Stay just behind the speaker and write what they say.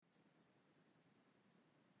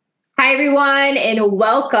Hi, everyone, and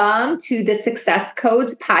welcome to the Success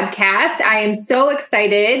Codes podcast. I am so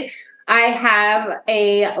excited. I have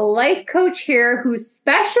a life coach here who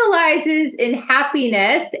specializes in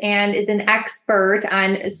happiness and is an expert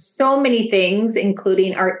on so many things,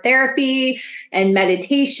 including art therapy and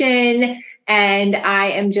meditation. And I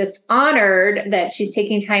am just honored that she's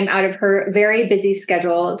taking time out of her very busy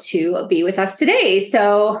schedule to be with us today.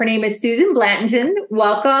 So her name is Susan Blanton.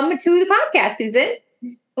 Welcome to the podcast, Susan.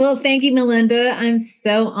 Well, thank you, Melinda. I'm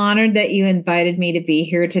so honored that you invited me to be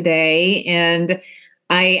here today. And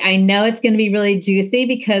I know it's going to be really juicy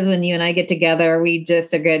because when you and I get together, we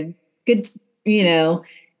just are good, we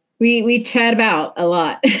chat about a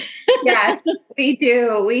lot. Yes, we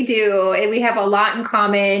do. We do. And we have a lot in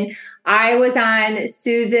common. I was on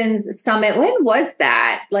Susan's summit. When was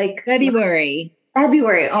that? Like February.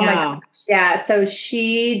 February. Oh my gosh. Yeah. So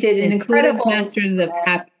she did an incredible Masters of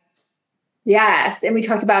Happiness. Yes. And we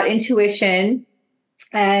talked about intuition,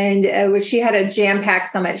 and she had a jam-packed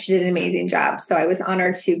summit. She did an amazing job. So I was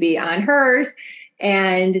honored to be on hers.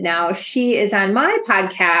 And now she is on my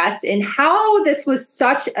podcast. And how this was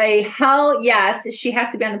such a hell yes, she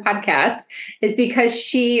has to be on the podcast, is because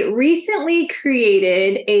she recently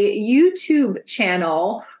created a YouTube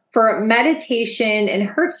channel for meditation and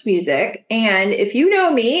Hertz music. And if you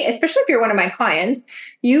know me, especially if you're one of my clients,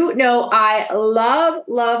 you know I love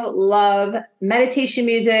meditation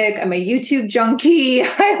music. I'm a YouTube junkie.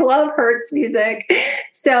 I love Hertz music.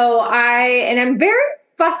 I'm very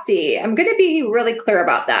fussy. I'm going to be really clear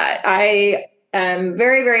about that. I am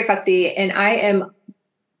very, very fussy, and I am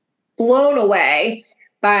blown away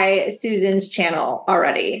by Susan's channel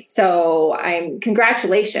already. So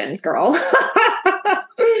congratulations, girl.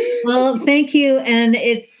 Well, thank you. And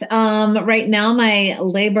it's right now my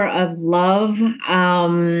labor of love.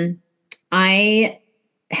 I've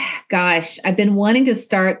been wanting to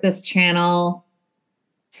start this channel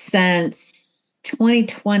since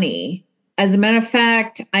 2020. As a matter of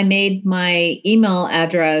fact, I made my email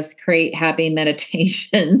address Create Happy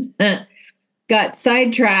Meditations. Got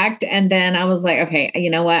sidetracked, and then I was like, okay,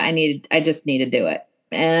 you know what? I just need to do it.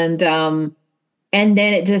 And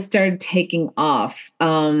then it just started taking off.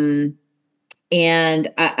 And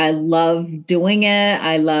I love doing it.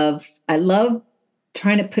 I love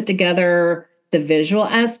trying to put together the visual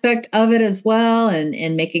aspect of it as well,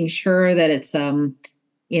 and making sure that it's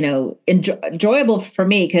enjoyable for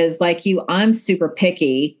me, because like you, I'm super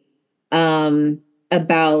picky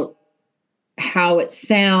about how it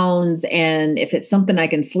sounds and if it's something I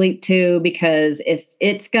can sleep to, because if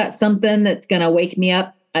it's got something that's going to wake me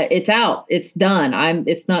up, it's out, it's done.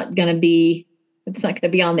 It's not going to be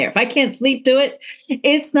on there. If I can't sleep to it,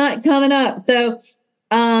 it's not coming up. So,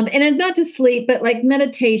 and it's not to sleep, but like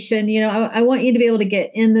meditation, I want you to be able to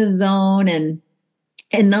get in the zone and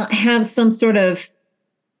not have some sort of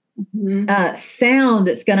sound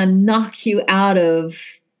that's going to knock you out of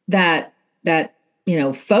that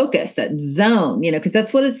focus, that zone, because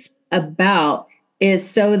that's what it's about, is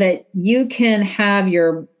so that you can have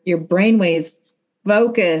your brainwaves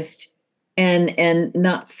focused and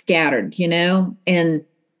not scattered, and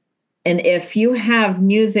if you have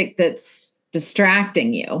music that's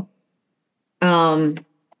distracting you,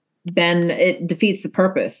 then it defeats the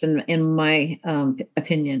purpose in my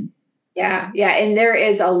opinion. Yeah. And there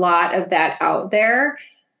is a lot of that out there.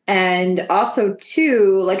 And also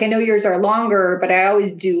too, like I know yours are longer, but I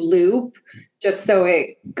always do loop just so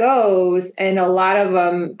it goes. And a lot of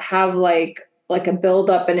them have like a build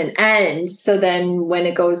up and an end. So then when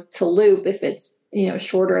it goes to loop, if it's,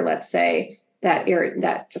 shorter, let's say,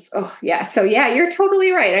 So yeah, you're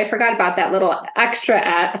totally right. I forgot about that little extra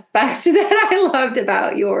aspect that I loved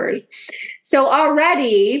about yours. So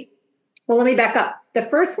already, well, let me back up. The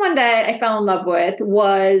first one that I fell in love with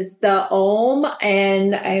was the Om,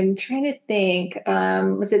 and I'm trying to think,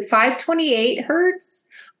 was it 528 Hertz?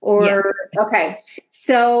 Yeah. Okay.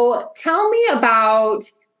 So tell me about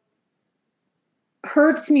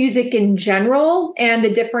Hertz music in general and the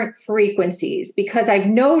different frequencies, because I've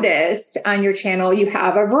noticed on your channel you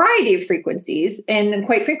have a variety of frequencies, and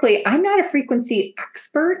quite frankly, I'm not a frequency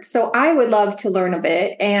expert, so I would love to learn a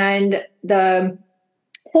bit. And the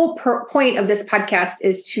whole point of this podcast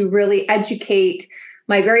is to really educate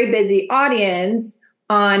my very busy audience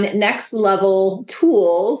on next level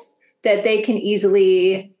tools that they can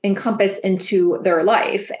easily encompass into their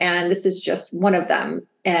life. And this is just one of them.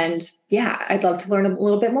 And yeah, I'd love to learn a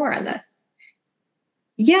little bit more on this.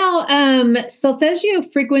 Yeah. Solfeggio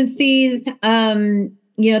frequencies,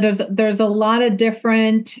 there's a lot of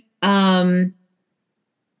different, there's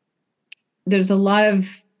a lot of,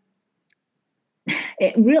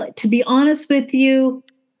 it really, to be honest with you,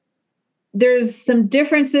 there's some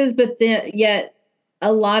differences, but yet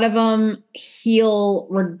a lot of them heal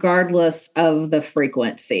regardless of the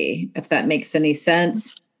frequency, if that makes any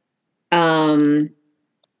sense. But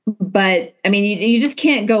I mean, you just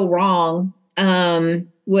can't go wrong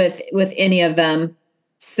with any of them.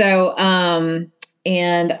 So, and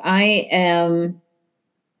I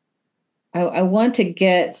want to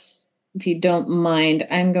get, if you don't mind,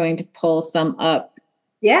 I'm going to pull some up.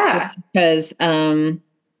 Yeah. Because I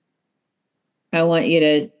want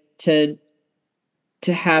you to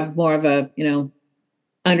have more of a,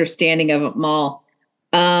 understanding of them all.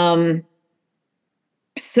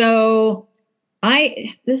 So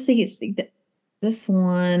this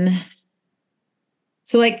one.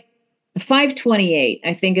 So like 528,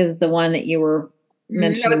 I think, is the one that you were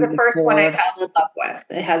mentioning. That was the first one I before. fell in love with.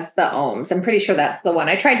 It has the ohms. I'm pretty sure that's the one.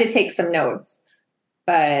 I tried to take some notes,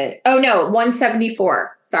 but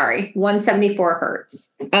 174. Sorry, 174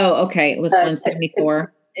 hertz. Oh, okay. It was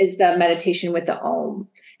 174. Is the meditation with the ohm.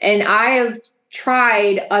 And I have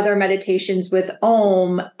tried other meditations with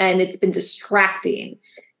ohm, and it's been distracting.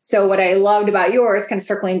 So what I loved about yours, kind of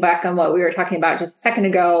circling back on what we were talking about just a second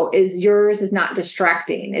ago, is yours is not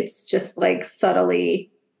distracting. It's just like subtly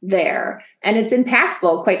there. And it's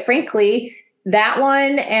impactful, quite frankly. That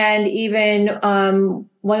one, and even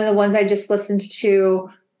one of the ones I just listened to,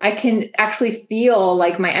 I can actually feel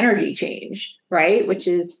like my energy change, right? Which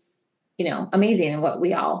is, amazing, and what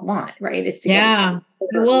we all want, right? Is to get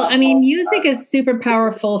well, I mean, music is super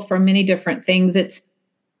powerful for many different things.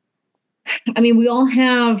 We all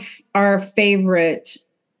have our favorite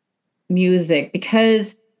music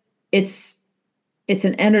because it's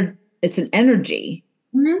an energy.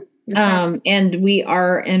 Mm-hmm. And we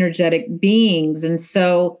are energetic beings. And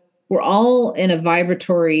so we're all in a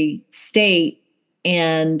vibratory state,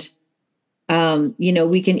 and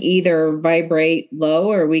we can either vibrate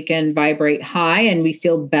low or we can vibrate high, and we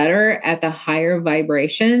feel better at the higher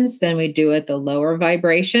vibrations than we do at the lower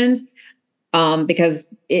vibrations,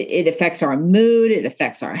 because it affects our mood, it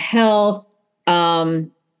affects our health.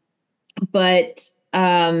 And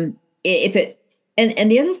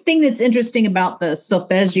the other thing that's interesting about the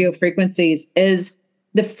solfeggio frequencies is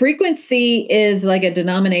the frequency is like a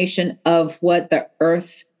denomination of what the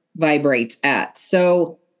earth vibrates at.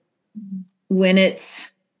 So when it's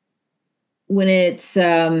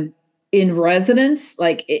in resonance,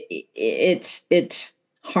 like it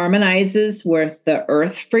harmonizes with the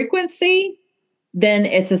earth frequency, then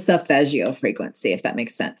it's a solfeggio frequency, if that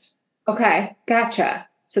makes sense. Okay, gotcha.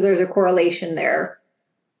 So there's a correlation there.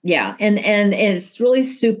 Yeah, and it's really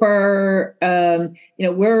super.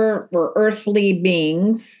 We're earthly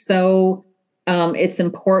beings, so it's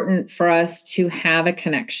important for us to have a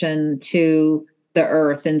connection to the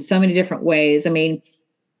earth in so many different ways. I mean,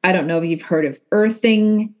 I don't know if you've heard of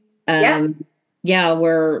earthing. Where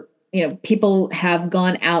people have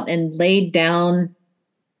gone out and laid down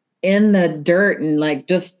in the dirt and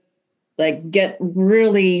get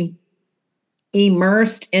really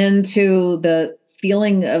immersed into the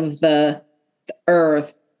feeling of the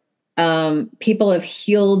earth. People have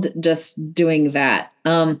healed just doing that.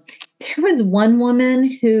 There was one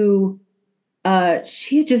woman who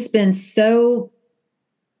she had just been so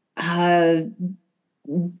what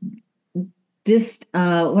do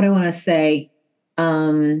I want to say?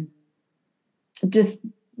 Just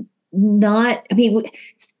not,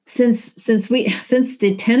 since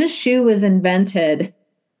the tennis shoe was invented,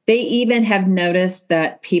 they even have noticed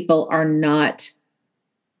that people are not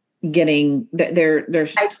getting, they're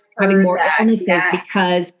having more illnesses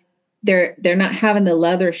because they're not having the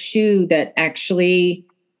leather shoe that actually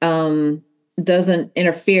doesn't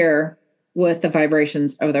interfere with the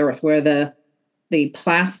vibrations of the earth, where the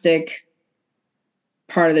plastic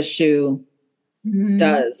part of the shoe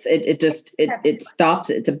does. It stops.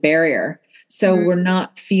 It's a barrier. So we're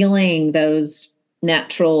not feeling those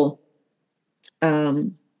natural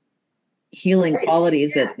healing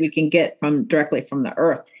qualities that we can get directly from the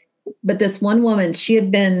earth. But this one woman, she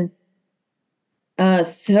had been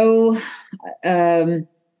just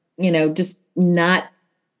not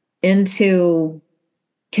into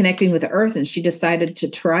connecting with the earth, and she decided to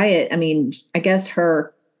try it. I mean, I guess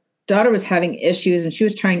her daughter was having issues and she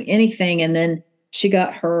was trying anything, and then she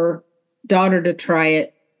got her daughter to try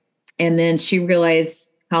it, and then she realized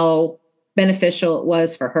how beneficial it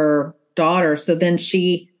was for her daughter. So then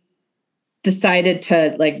she decided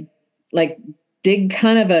to like dig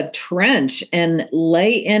kind of a trench and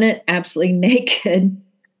lay in it absolutely naked,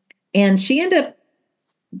 and she ended up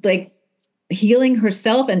like healing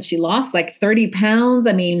herself, and she lost like 30 pounds.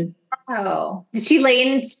 I mean, Oh, did she lay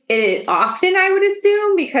in it often? I would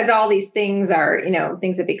assume because all these things are,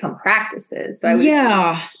 things that become practices. So I would assume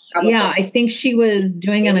Yeah. probably Yeah. I think she was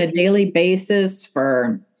doing on a daily basis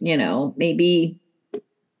for, maybe,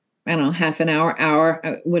 I don't know, half an hour.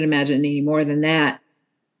 I would imagine any more than that.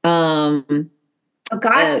 Um, Oh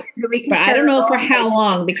gosh, so we can but I start don't know for all how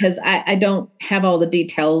long because I don't have all the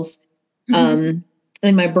details Mhm.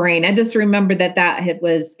 in my brain. I just remember that it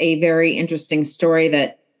was a very interesting story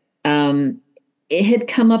that um, it had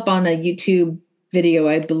come up on a YouTube video,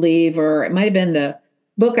 I believe, or it might have been the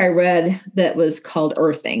book I read that was called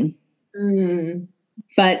Earthing. Mm.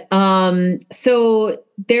 But so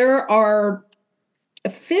there are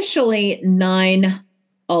officially 9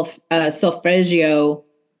 of solfeggio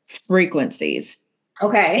frequencies,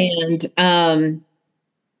 Okay. and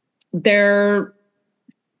they're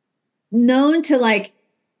known to like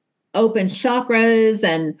open chakras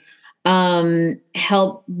and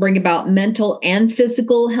help bring about mental and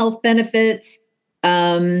physical health benefits.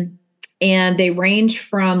 Um, and they range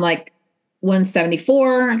from like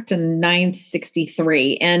 174 to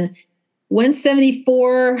 963. And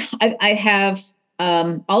 174, I have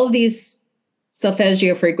all of these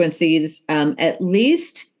solfeggio frequencies at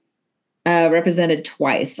least represented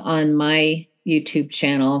twice on my YouTube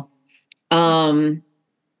channel. Um,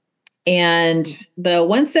 and the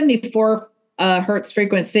 174 hertz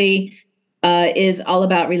frequency is all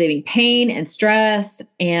about relieving pain and stress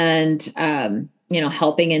and,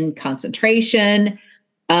 helping in concentration.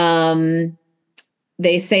 Um,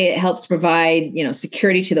 they say it helps provide,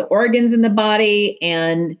 security to the organs in the body.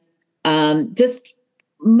 And just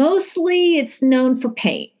mostly it's known for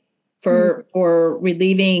pain, Mm. for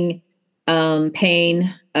relieving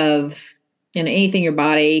pain of, anything in your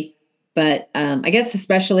body, but I guess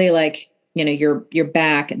especially like your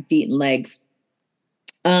back and feet and legs.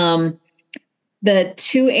 The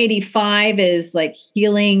 285 is like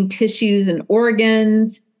healing tissues and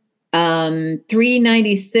organs.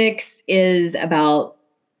 396 is about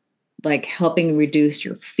like helping reduce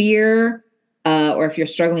your fear, or if you're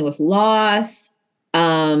struggling with loss,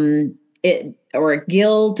 it or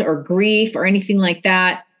guilt or grief or anything like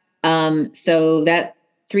that. So that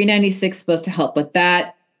 396 is supposed to help with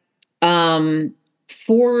that.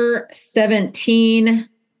 417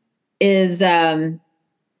 is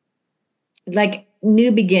like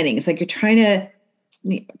new beginnings, like you're trying to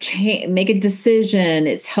make a decision.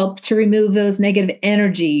 It's helped to remove those negative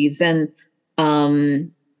energies and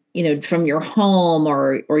from your home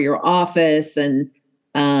or your office and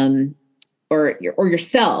or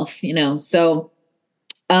yourself. So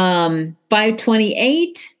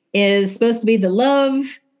 528 is supposed to be the love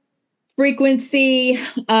frequency.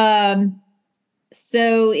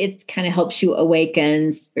 So it kind of helps you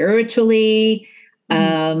awaken spiritually,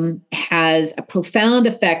 has a profound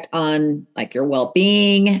effect on like your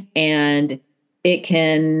well-being, and it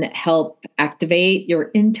can help activate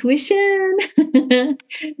your intuition.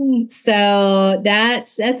 So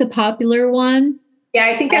that's a popular one. Yeah,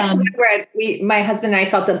 I think that's one where my husband and I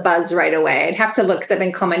felt a buzz right away. I'd have to look because I've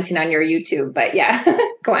been commenting on your YouTube, but yeah,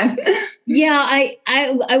 go on. Yeah,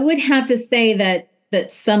 I would have to say that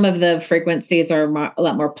some of the frequencies are a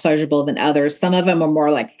lot more pleasurable than others. Some of them are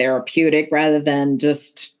more like therapeutic rather than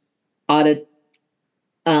just audit,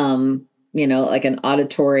 like an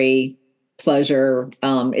auditory pleasure.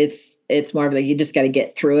 It's more of like you just got to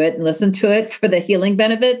get through it and listen to it for the healing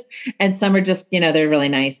benefits. And some are just, they're really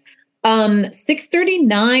nice.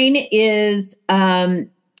 639 is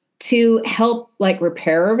to help like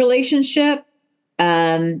repair a relationship.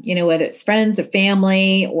 Whether it's friends or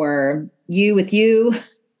family or you with you.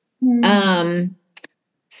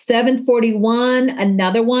 741,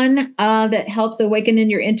 another one that helps awaken in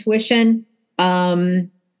your intuition. And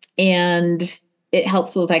it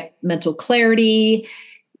helps with like mental clarity.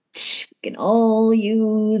 We can all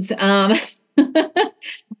use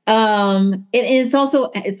it's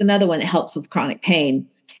another one that helps with chronic pain.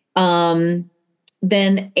 Then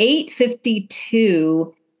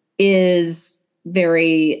 852 is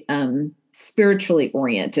very spiritually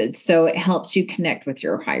oriented. So it helps you connect with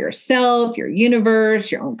your higher self, your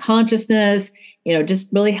universe, your own consciousness,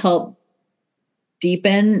 just really help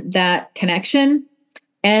deepen that connection.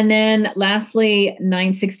 And then lastly,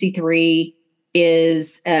 963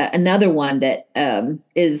 is another one that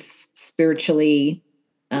is spiritually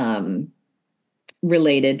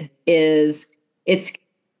related. It's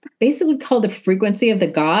basically called the frequency of the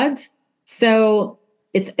gods. So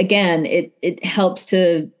it helps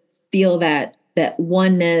to feel that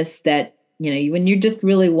oneness that when you're just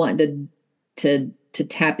really wanting to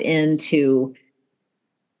tap into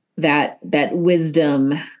that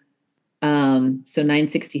wisdom So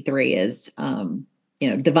 963 is,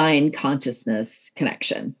 divine consciousness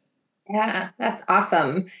connection. Yeah, that's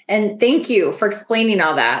awesome. And thank you for explaining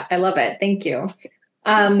all that. I love it. Thank you.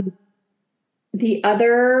 The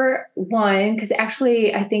other one, because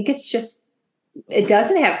actually I think it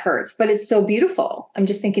doesn't have hertz, but it's so beautiful. I'm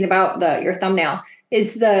just thinking about your thumbnail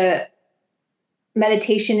is the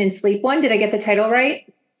meditation and sleep one. Did I get the title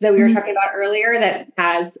right? That we were talking about earlier, that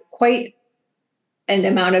has quite an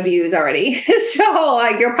amount of views already. So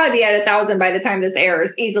you'll probably be at 1,000 by the time this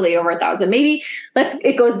airs, easily over 1,000. Maybe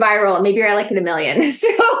it goes viral and maybe you're at like 1 million. So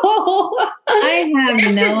I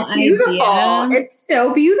have no idea. It's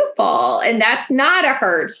so beautiful. And that's not a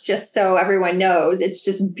hertz, just so everyone knows. It's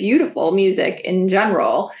just beautiful music in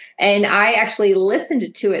general. And I actually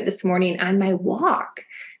listened to it this morning on my walk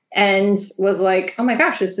and was like, oh my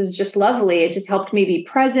gosh, this is just lovely. It just helped me be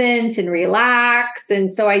present and relax.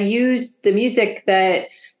 And so I used the music that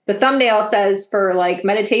the thumbnail says for like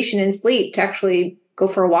meditation and sleep to actually go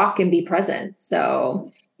for a walk and be present.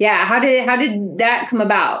 So yeah, how did that come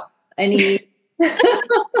about? Any?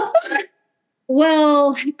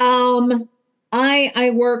 Well,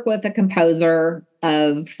 I work with a composer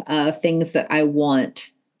of things that I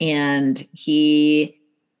want, and he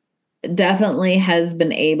definitely has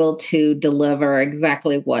been able to deliver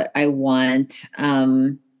exactly what I want.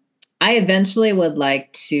 I eventually would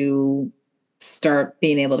like to start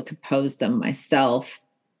being able to compose them myself.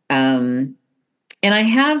 And I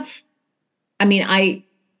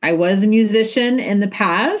was a musician in the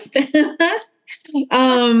past.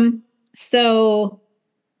 So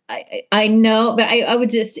I know, but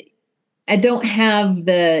I don't have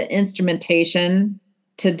the instrumentation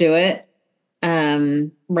to do it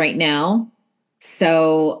right now.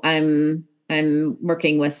 So I'm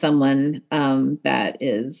working with someone that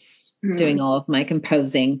is doing all of my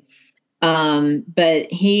composing. But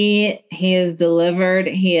he has delivered.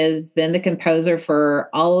 He has been the composer for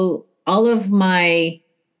all of my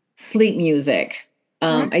sleep music.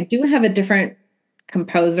 I do have a different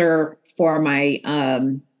composer for my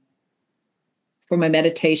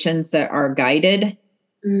meditations that are guided.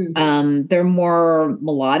 They're more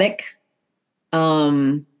melodic,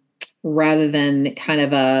 rather than kind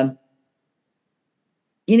of a,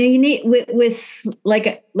 you need with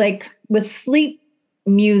sleep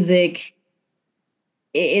music,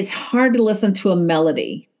 it's hard to listen to a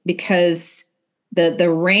melody because the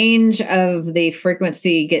range of the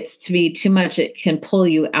frequency gets to be too much. It can pull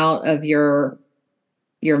you out of your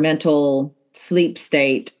mental sleep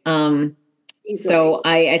state. So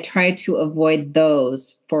I try to avoid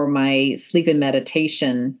those for my sleep and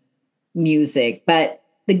meditation music. But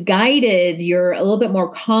the guided, you're a little bit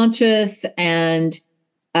more conscious, and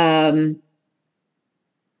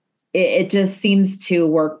it just seems to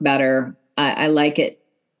work better. I like it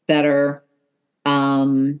better.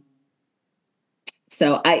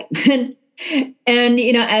 So and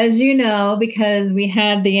as you know, because we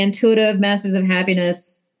had the Intuitive Masters of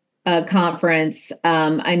Happiness conference,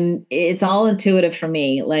 it's all intuitive for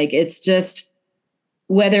me. Like, it's just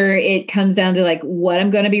whether it comes down to like what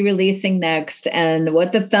I'm going to be releasing next and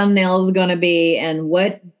what the thumbnail is going to be and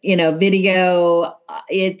what, video,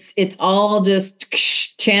 it's all just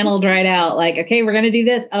channeled right out. Like, okay, we're going to do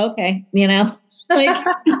this. Okay. Like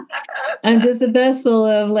I'm just a vessel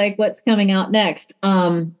of like what's coming out next.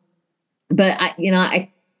 But I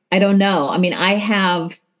don't know. I mean, I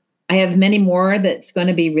have many more that's going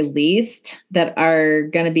to be released that are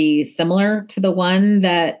going to be similar to the one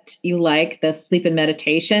that you like, the sleep and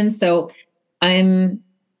meditation. So I'm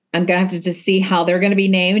going to have to just see how they're going to be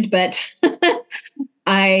named, but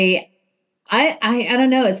I don't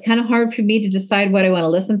know. It's kind of hard for me to decide what I want to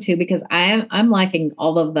listen to because I'm liking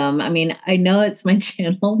all of them. I mean, I know it's my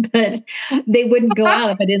channel, but they wouldn't go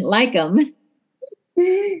out if I didn't like them.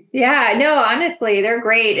 Yeah, no, honestly, they're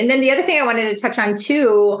great. And then the other thing I wanted to touch on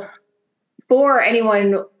too, for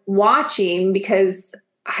anyone watching, because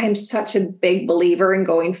I'm such a big believer in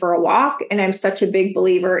going for a walk, and I'm such a big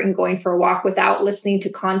believer in going for a walk without listening to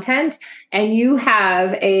content. And you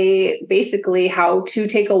have basically how to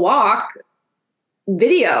take a walk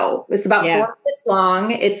video. It's about 4 minutes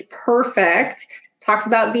long. It's perfect. Talks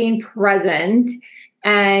about being present.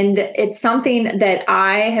 And it's something that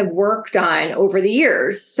I have worked on over the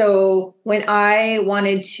years. So when I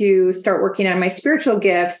wanted to start working on my spiritual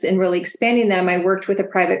gifts and really expanding them, I worked with a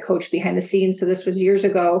private coach behind the scenes. So this was years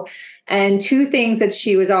ago. And 2 things that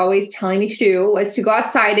she was always telling me to do was to go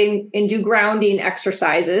outside and do grounding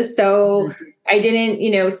exercises. So I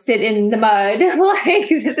didn't, sit in the mud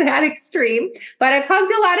like that extreme, but I've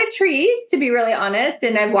hugged a lot of trees, to be really honest.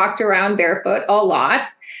 And I've walked around barefoot a lot.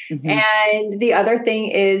 Mhm. And the other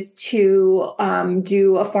thing is to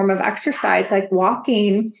do a form of exercise like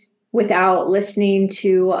walking without listening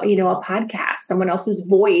to, a podcast, someone else's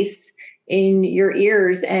voice in your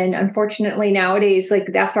ears. And unfortunately, nowadays,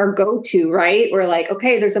 like that's our go-to, right? We're like,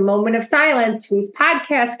 okay, there's a moment of silence. Whose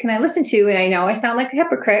podcast can I listen to? And I know I sound like a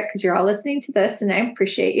hypocrite because you're all listening to this and I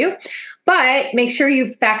appreciate you. But make sure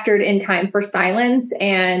you've factored in time for silence.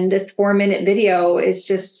 And this 4-minute video is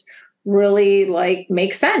just really like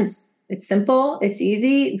makes sense. It's simple, it's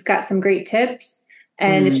easy, it's got some great tips,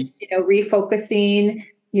 and it's Mm. just, refocusing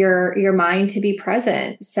your mind to be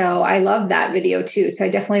present. So I love that video too. So I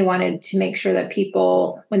definitely wanted to make sure that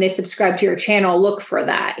people, when they subscribe to your channel, look for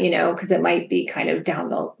that, because it might be kind of down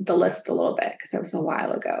the list a little bit because it was a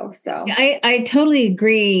while ago. So I totally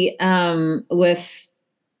agree with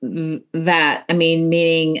that. I mean,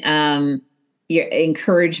 meaning your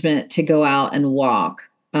encouragement to go out and walk,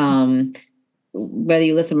 whether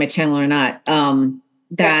you listen to my channel or not,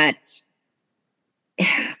 that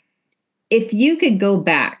if you could go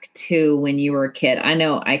back to when you were a kid, I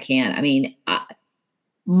know I can. I mean,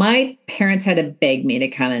 my parents had to beg me to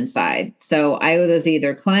come inside. So I was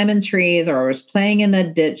either climbing trees or I was playing in the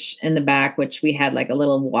ditch in the back, which we had like a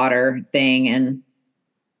little water thing,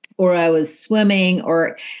 or I was swimming,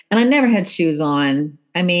 and I never had shoes on.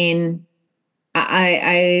 I mean,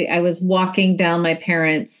 I was walking down my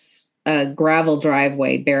parents' gravel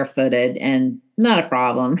driveway barefooted, and not a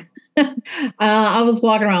problem. I was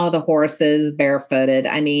walking around with the horses barefooted.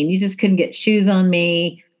 I mean, you just couldn't get shoes on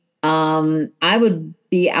me. I would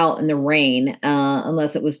be out in the rain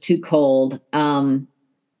unless it was too cold.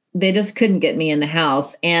 They just couldn't get me in the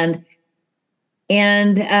house, and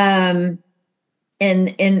I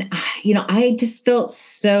just felt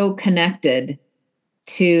so connected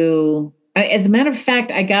to. As a matter of fact,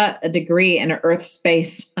 I got a degree in earth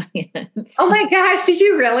space science. oh my gosh, did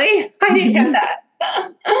you really? I didn't know that.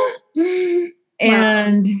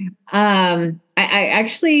 And I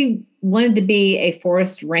actually wanted to be a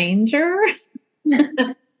forest ranger.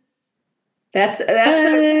 That's but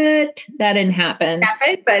that didn't happen.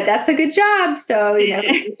 but that's a good job. So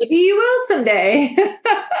maybe you will someday.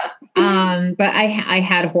 But I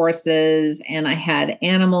had horses and I had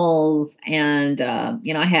animals and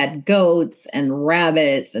I had goats and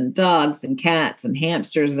rabbits and dogs and cats and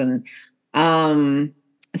hamsters and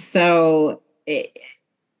so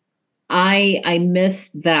I miss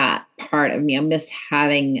that part of me. I miss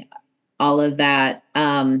having all of that.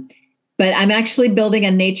 But I'm actually building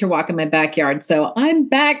a nature walk in my backyard, so I'm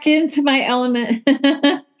back into my element. But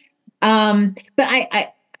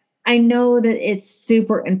I know that it's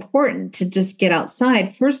super important to just get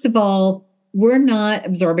outside. First of all, we're not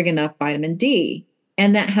absorbing enough vitamin D,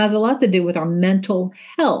 and that has a lot to do with our mental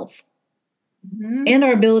health and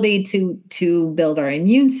our ability to build our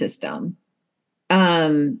immune system.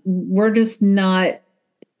 We're just not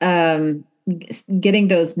getting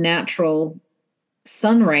those natural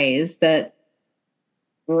sun rays that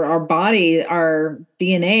our body, our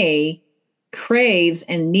DNA craves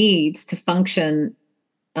and needs to function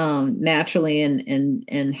naturally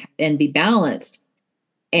and be balanced.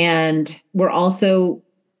 And we're also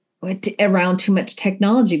around too much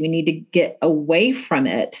technology. We need to get away from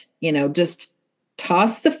it. Just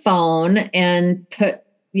toss the phone and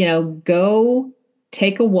go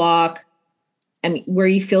take a walk. I mean, where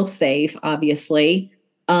you feel safe, obviously,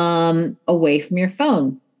 away from your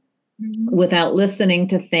phone, without listening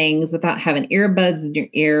to things, without having earbuds in your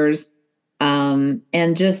ears,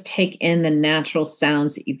 and just take in the natural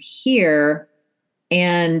sounds that you hear.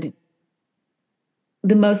 And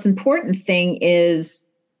the most important thing is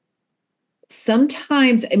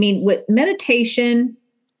sometimes, what meditation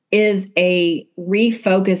is a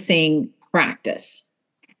refocusing practice.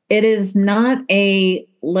 It is not a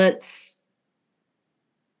let's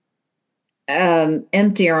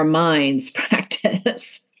empty our minds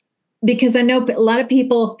practice, because I know a lot of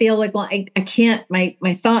people feel like, well, I can't, my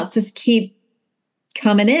thoughts just keep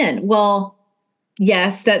coming in. Well,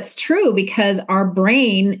 yes, that's true, because our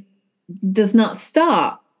brain does not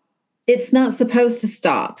stop. It's not supposed to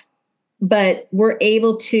stop, but we're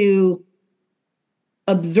able to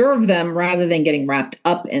observe them rather than getting wrapped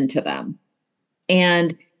up into them.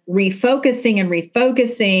 And refocusing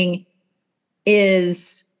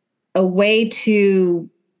is a way to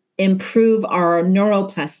improve our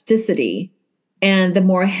neuroplasticity. And the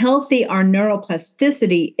more healthy our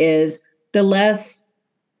neuroplasticity is, the less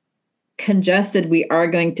congested we are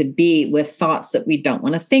going to be with thoughts that we don't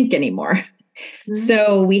want to think anymore.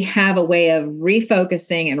 So we have a way of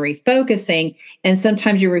refocusing and refocusing. And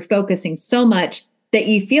sometimes you're refocusing so much that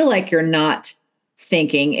you feel like you're not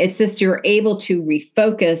thinking. It's just you're able to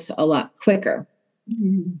refocus a lot quicker.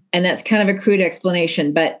 And that's kind of a crude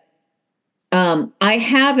explanation. But I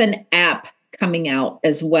have an app coming out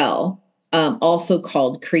as well, also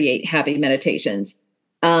called Create Happy Meditations.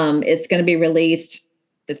 It's going to be released.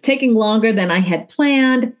 It's taking longer than I had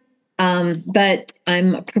planned, but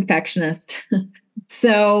I'm a perfectionist.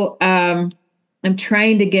 So I'm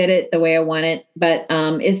trying to get it the way I want it, but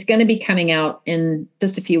it's going to be coming out in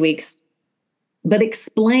just a few weeks. But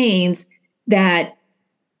explains that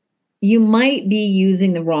you might be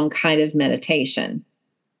using the wrong kind of meditation.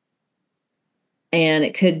 And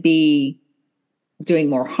it could be doing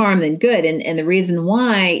more harm than good. And the reason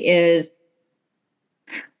why is,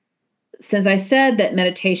 since I said that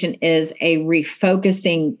meditation is a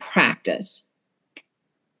refocusing practice,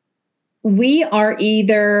 we are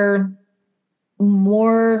either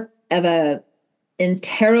more of a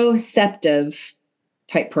interoceptive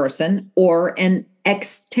type person or an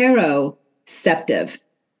exteroceptive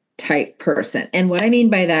type person. And what I mean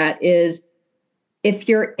by that is, if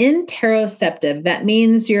you're interoceptive, that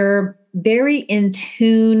means you're very in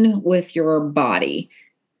tune with your body.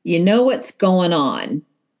 You know what's going on.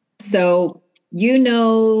 So you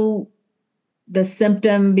know the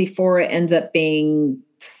symptom before it ends up being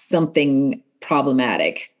something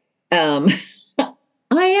problematic. I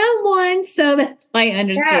am one, so that's why I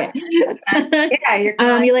understand. You're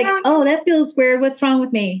like, oh, that feels weird. What's wrong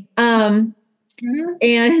with me? And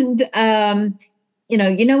you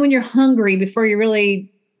know when you're hungry before you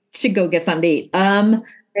really should go get something to eat.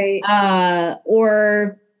 Right.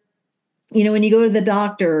 Or when you go to the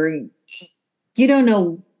doctor, you don't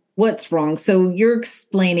know what's wrong, so you're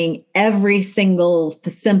explaining every single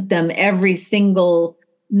symptom, every single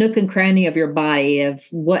nook and cranny of your body of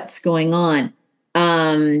what's going on.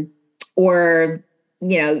 Or,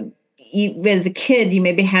 you as a kid, you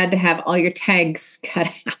maybe had to have all your tags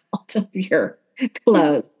cut out of your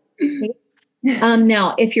clothes.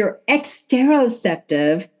 Now, if you're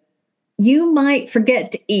exteroceptive, you might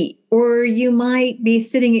forget to eat, or you might be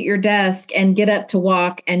sitting at your desk and get up to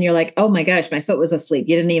walk and you're like, oh my gosh, my foot was asleep.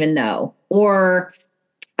 You didn't even know. Or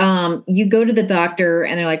you go to the doctor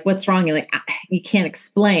and they're like, what's wrong? You're like, you can't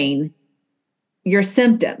explain your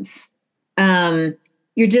symptoms.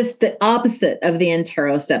 You're just the opposite of the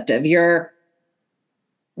interoceptive. You're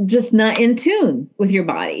just not in tune with your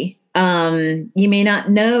body. You may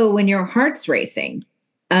not know when your heart's racing.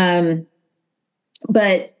 But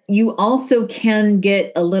you also can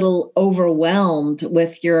get a little overwhelmed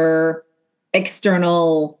with your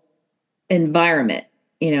external environment,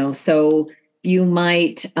 so you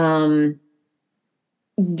might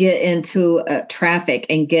get into traffic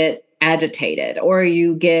and get agitated, or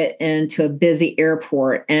you get into a busy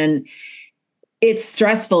airport and it's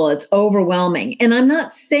stressful, it's overwhelming. And I'm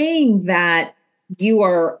not saying that you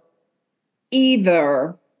are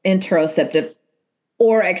either interoceptive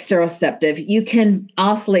or exteroceptive. You can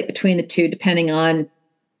oscillate between the two depending on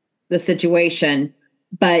the situation,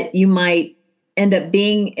 but you might end up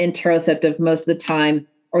being interoceptive most of the time,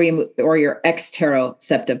 or you're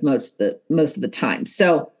exteroceptive most of the time.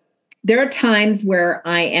 So there are times where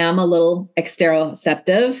I am a little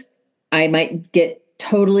exteroceptive. I might get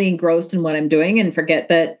totally engrossed in what I'm doing and forget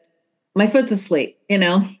that my foot's asleep,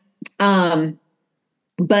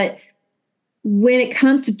 But when it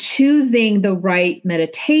comes to choosing the right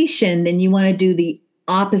meditation, then you want to do the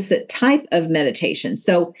opposite type of meditation.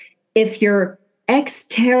 So if you're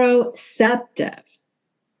exteroceptive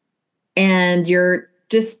and you're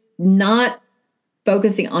just not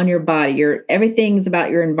focusing on your body, everything's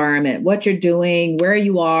about your environment, what you're doing, where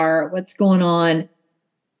you are, what's going on,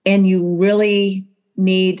 and you really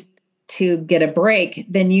need to get a break,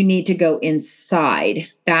 then you need to go inside.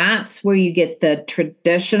 That's where you get the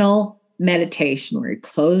traditional meditation, where you're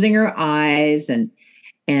closing your eyes and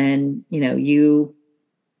you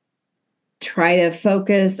try to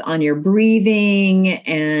focus on your breathing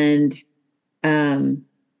and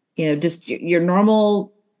just your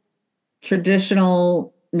normal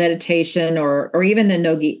traditional meditation, or even a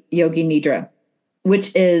yogi nidra,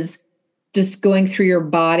 which is just going through your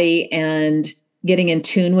body and getting in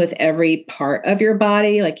tune with every part of your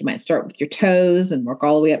body. Like you might start with your toes and work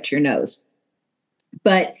all the way up to your nose.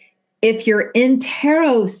 But if you're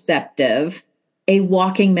interoceptive, a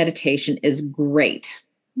walking meditation is great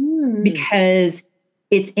because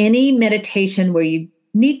it's any meditation where you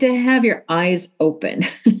need to have your eyes open.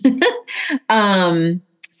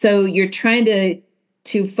 So you're trying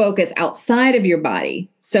to focus outside of your body.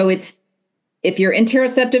 So it's if you're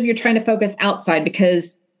interoceptive, you're trying to focus outside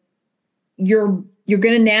because you're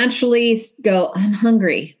going to naturally go, I'm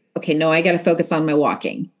hungry. Okay, no, I got to focus on my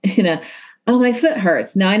walking. Oh, my foot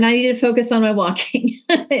hurts. Now I need to focus on my walking.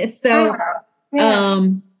 So,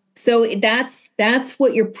 so that's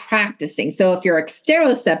what you're practicing. So if you're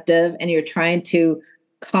exteroceptive and you're trying to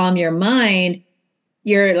calm your mind,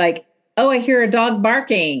 you're like, oh, I hear a dog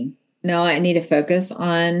barking. No, I need to focus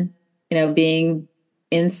on, being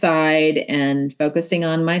inside and focusing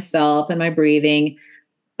on myself and my breathing.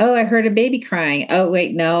 Oh, I heard a baby crying. Oh,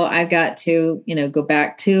 wait, no, I've got to, go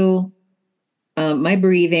back to my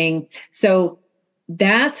breathing. So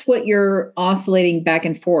that's what you're oscillating back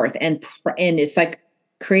and forth. And it's like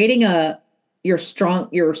creating you're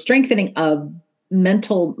strengthening a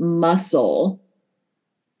mental muscle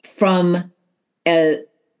from a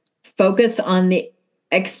focus on the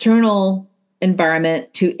external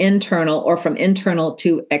environment to internal, or from internal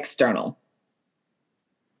to external.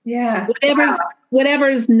 Yeah.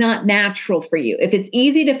 Whatever's not natural for you. If it's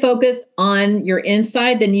easy to focus on your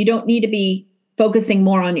inside, then you don't need to be focusing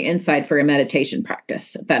more on your inside for a meditation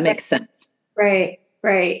practice, if that makes sense. Right.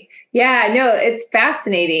 Yeah, no, it's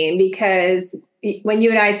fascinating because when you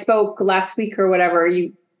and I spoke last week or whatever,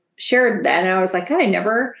 you shared that, and I was like, God, I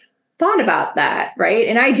never thought about that. Right.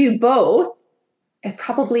 And I do both. I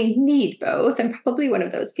probably need both. I'm probably one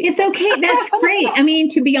of those people. It's okay. That's great. I mean,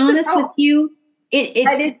 to be honest with you,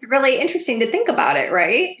 it's really interesting to think about it,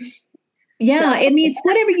 right? Yeah. I mean, it's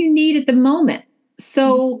whatever you need at the moment.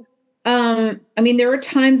 So, I mean, there are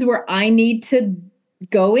times where I need to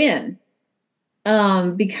go in,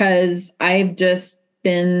 because I've just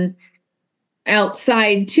been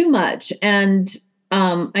outside too much, and,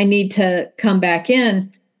 I need to come back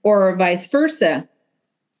in, or vice versa.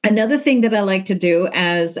 Another thing that I like to do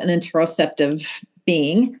as an interoceptive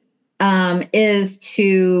being, is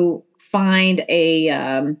to find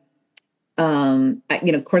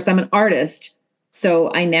of course, I'm an artist,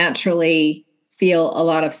 so I naturally feel a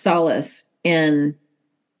lot of solace in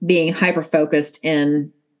being hyper-focused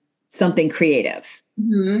in something creative.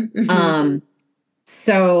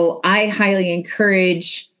 So I highly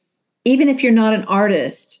encourage, even if you're not an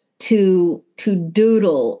artist, to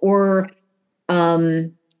doodle or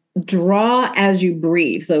draw as you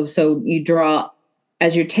breathe. So you draw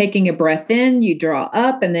as you're taking a breath in, you draw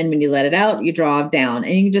up, and then when you let it out, you draw down,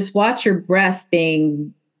 and you can just watch your breath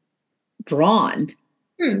being drawn.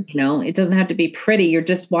 It doesn't have to be pretty. You're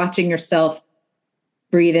just watching yourself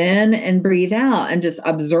breathe in and breathe out, and just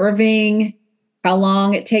observing how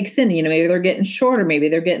long it takes in. Maybe they're getting shorter, maybe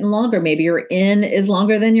they're getting longer, maybe your in is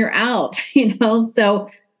longer than your out, so,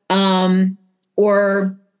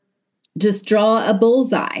 or just draw a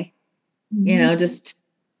bullseye,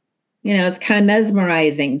 it's kind of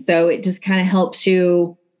mesmerizing. So it just kind of helps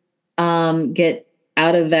you, get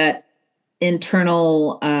out of that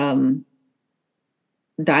internal,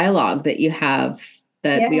 dialogue that you have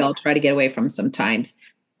that we all try to get away from sometimes.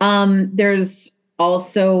 There's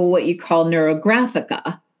also what you call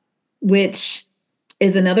neurographica, which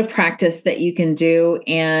is another practice that you can do.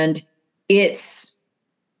 And it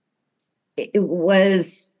was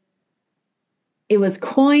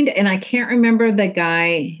coined, and I can't remember the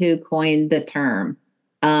guy who coined the term.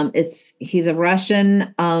 He's a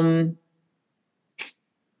Russian, oh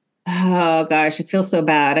gosh, I feel so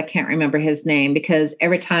bad. I can't remember his name, because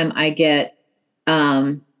every time I get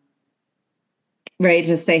ready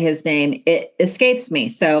to say his name, it escapes me.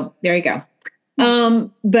 So there you go.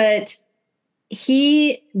 But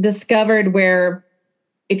he discovered where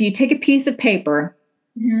if you take a piece of paper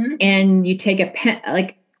and you take a pen,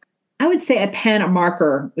 like I would say a pen, a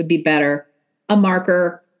marker would be better, a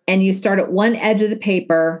marker, and you start at one edge of the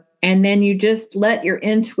paper, and then you just let your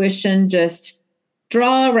intuition just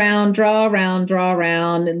draw around,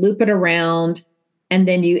 and loop it around. And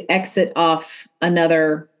then you exit off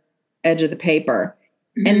another edge of the paper.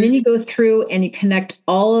 And then you go through and you connect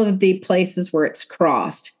all of the places where it's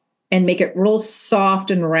crossed and make it real soft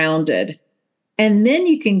and rounded. And then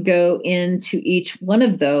you can go into each one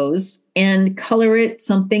of those and color it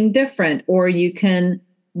something different, or you can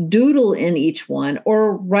doodle in each one,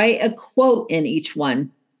 or write a quote in each one.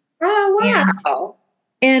 Oh, wow.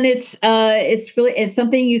 And it's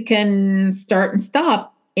something you can start and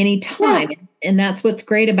stop anytime. Yeah. And that's what's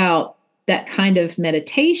great about that kind of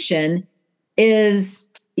meditation is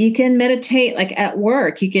you can meditate like at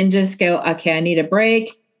work. You can just go, okay, I need a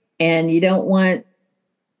break. And you don't want,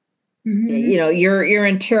 you're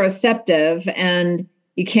interoceptive and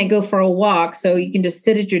you can't go for a walk. So you can just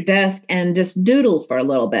sit at your desk and just doodle for a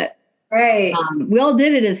little bit. Right. We all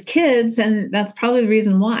did it as kids, and that's probably the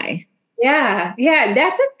reason why. Yeah. Yeah.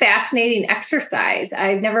 That's a fascinating exercise.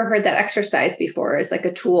 I've never heard that exercise before as like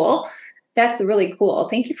a tool. That's really cool.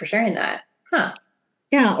 Thank you for sharing that. Huh.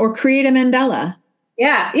 Yeah, or create a mandala.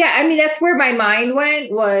 Yeah. Yeah. I mean, that's where my mind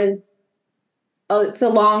went was, oh, it's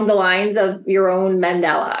along the lines of your own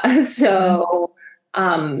Mandela. Mhm. So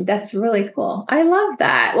that's really cool. I love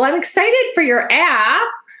that. Well, I'm excited for your app.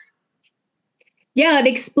 Yeah, it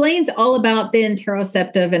explains all about the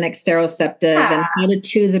interoceptive and exteroceptive Yeah. and how to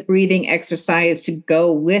choose a breathing exercise to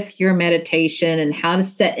go with your meditation and how to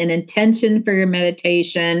set an intention for your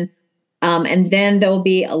meditation. And then there'll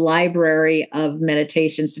be a library of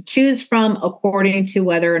meditations to choose from according to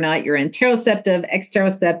whether or not you're interoceptive,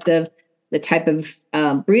 exteroceptive, the type of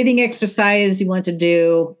breathing exercise you want to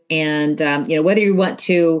do, and whether you want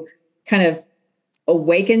to kind of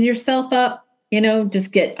awaken yourself up,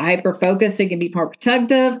 just get hyper focused so you can be more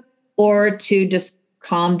productive, or to just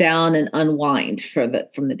calm down and unwind from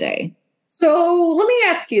the day. So let me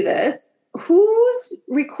ask you this. Who's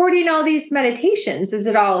recording all these meditations? Is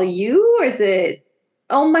it all you? Is it,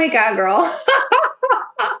 oh my God, girl.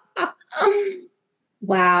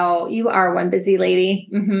 Wow, you are one busy lady.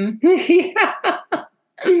 Yeah.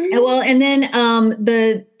 Well, and then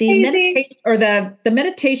the Amazing. meditation or the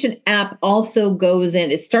meditation app also goes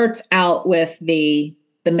in. It starts out with the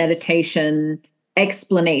meditation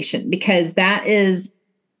explanation, because that is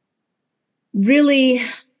really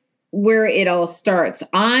where it all starts.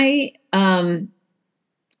 I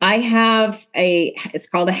have it's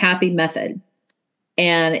called a happy method,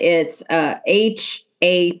 and it's HAPPY,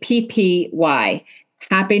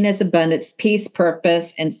 happiness, abundance, peace,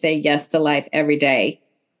 purpose, and say yes to life every day.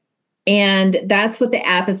 And that's what the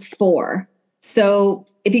app is for. So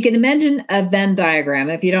if you can imagine a Venn diagram,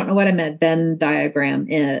 if you don't know what a Venn diagram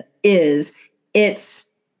is, it's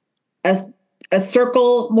a, a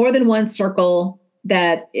circle, more than one circle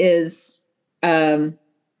that is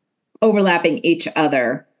overlapping each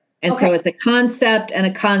other. And Okay. so it's a concept and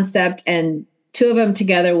a concept, and two of them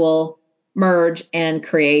together will merge and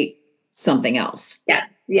create something else. Yeah.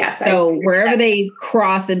 Yes. So wherever they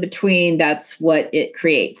cross in between, that's what it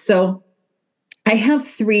creates. So I have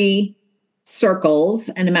three circles,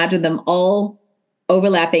 and imagine them all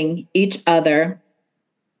overlapping each other.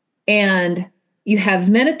 And you have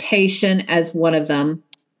meditation as one of them,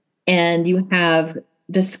 and you have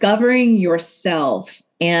discovering yourself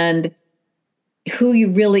and who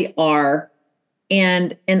you really are,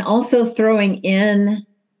 and also throwing in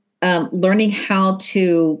learning how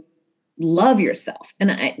to love yourself.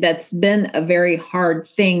 And that's been a very hard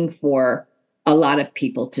thing for a lot of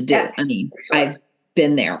people to do. Yes, I mean, sure. I've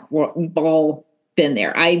been there. We've all been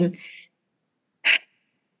there. I've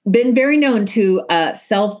been very known to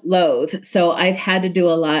self-loathe, so I've had to do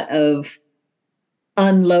a lot of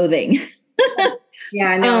unloathing.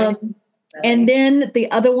 Yeah, no. And then the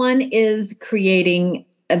other one is creating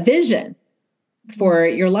a vision for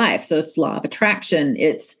your life. So it's law of attraction.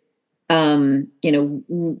 It's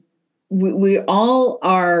we all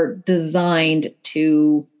are designed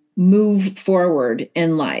to move forward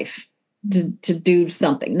in life, to do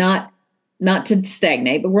something, not to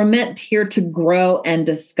stagnate, but we're meant here to grow and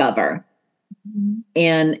discover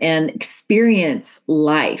and experience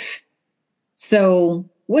life. So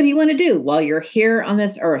what do you want to do while you're here on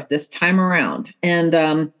this earth this time around?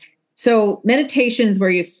 And so meditation is where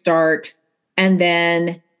you start, and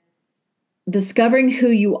then discovering who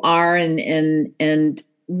you are, and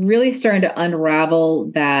really starting to unravel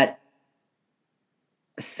that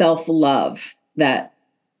self-love that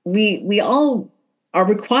we all are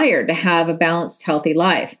required to have a balanced, healthy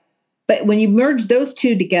life. But when you merge those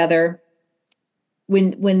two together,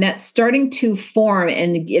 when that's starting to form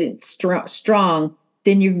and get strong,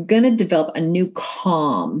 then you're going to develop a new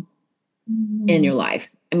calm in your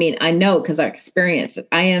life. I mean, I know because I experienced it.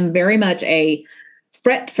 I am very much a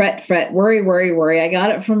fret, worry, worry, worry. I got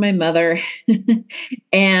it from my mother.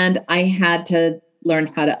 And I had to learn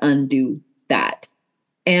how to undo that.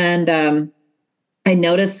 And I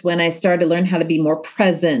noticed when I started to learn how to be more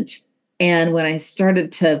present, and when I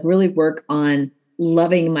started to really work on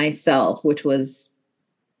loving myself, which was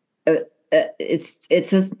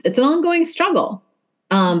it's an ongoing struggle.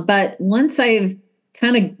 But once I've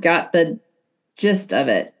kind of got the gist of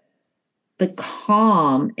it, the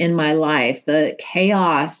calm in my life, the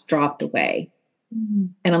chaos dropped away.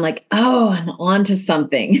 And I'm like, oh, I'm on to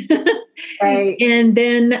something. Right. And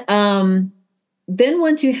then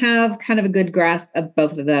once you have kind of a good grasp of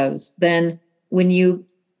both of those, then when you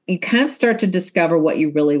kind of start to discover what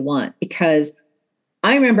you really want. Because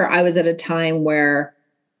I remember I was at a time where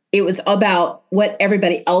it was about what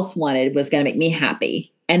everybody else wanted was going to make me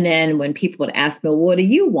happy. And then when people would ask me, well, what do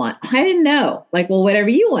you want? I didn't know. Like, well, whatever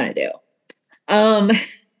you want to do.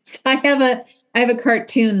 So I have a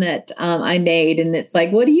cartoon that I made, and it's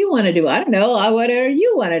like, what do you want to do? I don't know. Whatever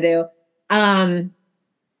you want to do. And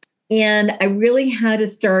I really had to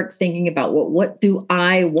start thinking about what do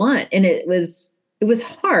I want? And it was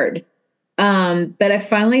hard. But I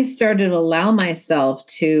finally started to allow myself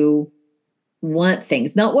to want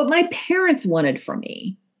things, not what my parents wanted for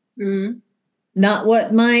me, not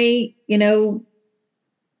what my,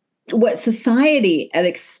 what society had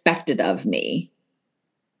expected of me,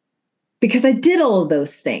 because I did all of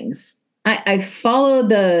those things. I followed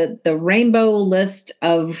the rainbow list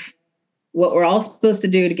of what we're all supposed to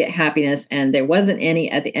do to get happiness. And there wasn't any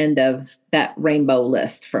at the end of that rainbow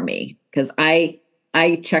list for me, because I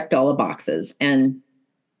checked all the boxes, and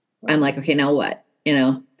I'm like, okay, now what?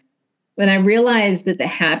 When I realized that the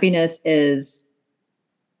happiness is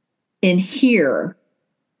in here,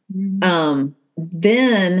 then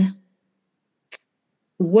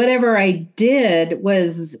whatever I did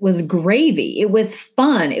was gravy. It was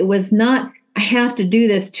fun. It was not, I have to do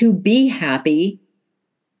this to be happy.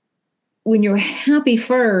 When you're happy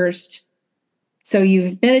first, so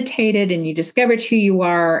you've meditated and you discovered who you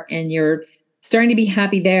are and you're starting to be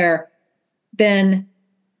happy there, then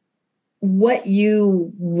what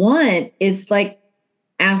you want is like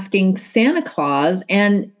asking Santa Claus,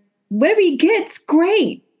 and whatever you get's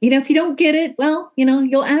great. If you don't get it, well,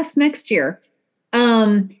 you'll ask next year.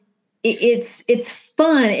 It's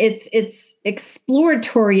fun. It's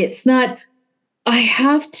exploratory. It's not, I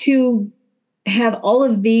have to have all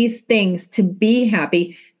of these things to be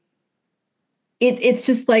happy. It's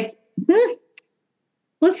just like,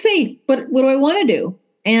 let's see, what do I want to do?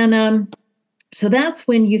 And so that's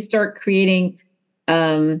when you start creating,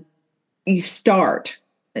 you start,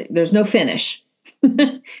 there's no finish.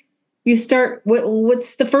 You start,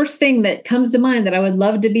 what's the first thing that comes to mind that I would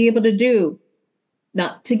love to be able to do?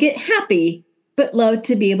 Not to get happy, but love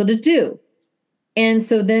to be able to do. And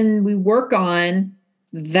so then we work on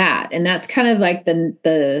that. And that's kind of like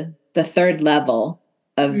the third level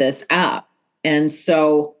of this app. And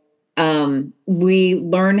so we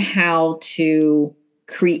learn how to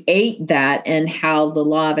create that and how the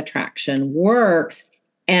law of attraction works.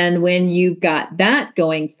 And when you've got that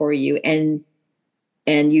going for you,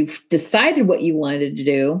 and you've decided what you wanted to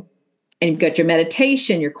do, and you've got your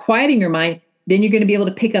meditation, you're quieting your mind, then you're going to be able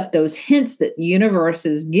to pick up those hints that the universe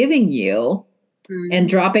is giving you and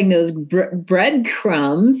dropping those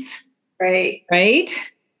breadcrumbs. Right.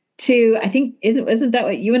 To, I think, isn't that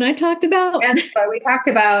what you and I talked about? That's what we talked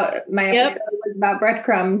about. My episode was about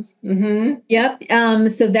breadcrumbs. Yep.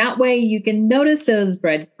 So that way you can notice those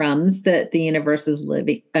breadcrumbs that the universe is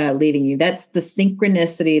leaving you. That's the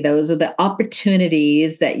synchronicity. Those are the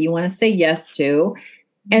opportunities that you want to say yes to.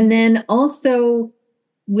 And then also,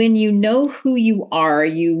 when you know who you are,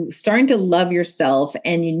 you starting to love yourself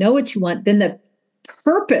and you know what you want, then the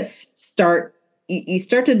purpose you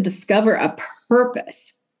start to discover a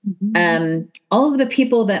purpose. All of the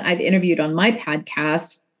people that I've interviewed on my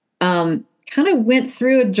podcast kind of went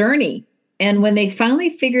through a journey. And when they finally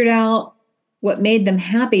figured out what made them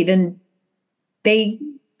happy, then they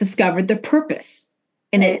discovered the purpose,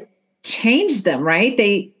 and it changed them, right?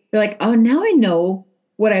 They're like, oh, now I know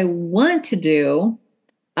what I want to do,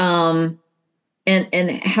 and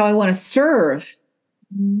how I want to serve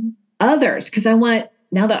others. Because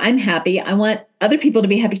now that I'm happy, I want other people to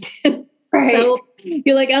be happy too. Right. So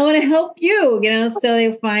you're like, I want to help you, so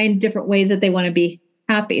they find different ways that they want to be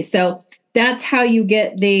happy. So that's how you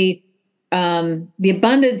get the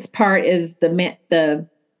abundance part is the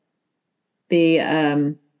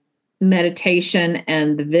meditation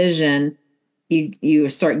and the vision. You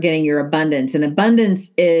start getting your abundance, and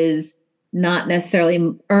abundance is not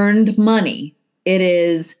necessarily earned money. It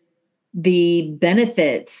is the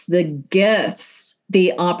benefits, the gifts,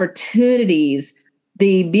 the opportunities,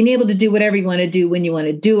 the being able to do whatever you want to do when you want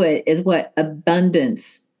to do it is what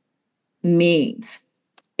abundance means.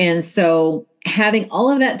 And so having all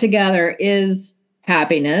of that together is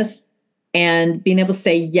happiness, and being able to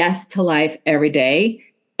say yes to life every day.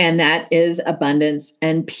 And that is abundance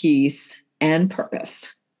and peace and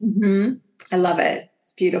purpose. I love it.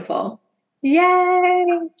 It's beautiful. Yay.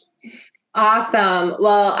 Awesome.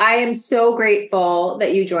 Well, I am so grateful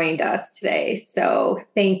that you joined us today. So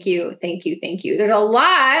thank you. Thank you. Thank you. There's a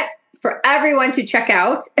lot for everyone to check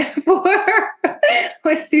out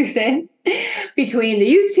with Susan between the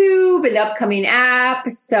YouTube and the upcoming app.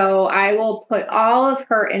 So I will put all of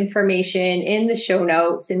her information in the show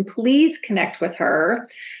notes, and please connect with her.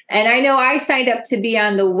 And I know I signed up to be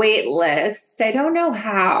on the wait list. I don't know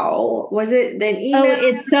how. Was it the email? Oh,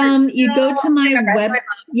 it's you go to my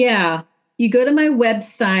you go to my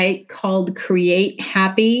website called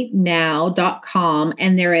createhappynow.com,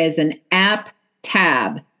 and there is an app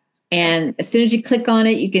tab. And as soon as you click on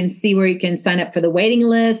it, you can see where you can sign up for the waiting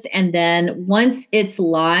list. And then once it's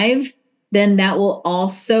live, then that will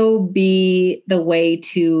also be the way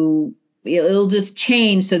to, it'll just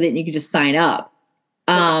change so that you can just sign up.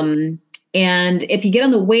 And if you get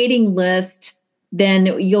on the waiting list, then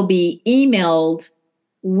you'll be emailed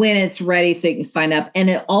when it's ready so you can sign up. And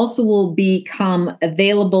it also will become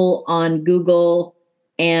available on Google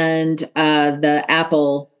and the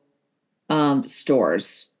Apple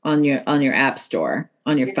stores on your app store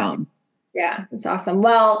on your phone. Yeah, that's awesome.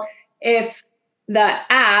 Well, if the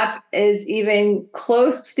app is even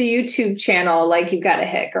close to the YouTube channel, like, you've got a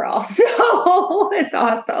hit, girl. So it's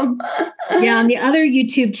awesome. Yeah. And the other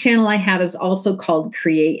YouTube channel I have is also called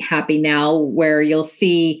Create Happy Now, where you'll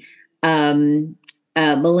see Melinda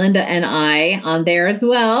and I on there as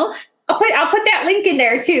well. I'll put that link in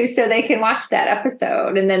there too, so they can watch that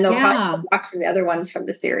episode, and then they'll probably watch the other ones from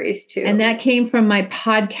the series too. And that came from my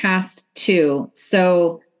podcast too.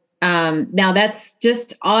 So now that's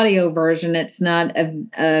just audio version. It's not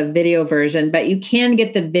a video version, but you can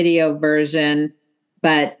get the video version.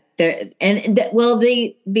 But the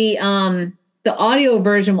audio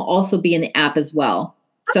version will also be in the app as well.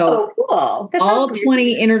 So cool. All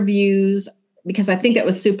 20 interviews, because I think that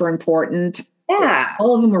was super important. Yeah.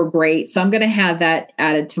 All of them were great. So I'm going to have that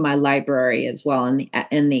added to my library as well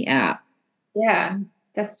in the app. Yeah,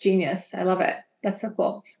 that's genius. I love it. That's so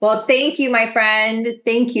cool. Well, thank you, my friend.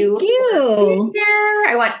 Thank you. Thank you.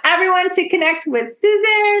 I want everyone to connect with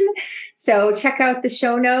Susan. So check out the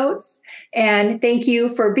show notes. And thank you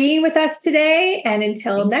for being with us today. And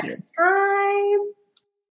until next time.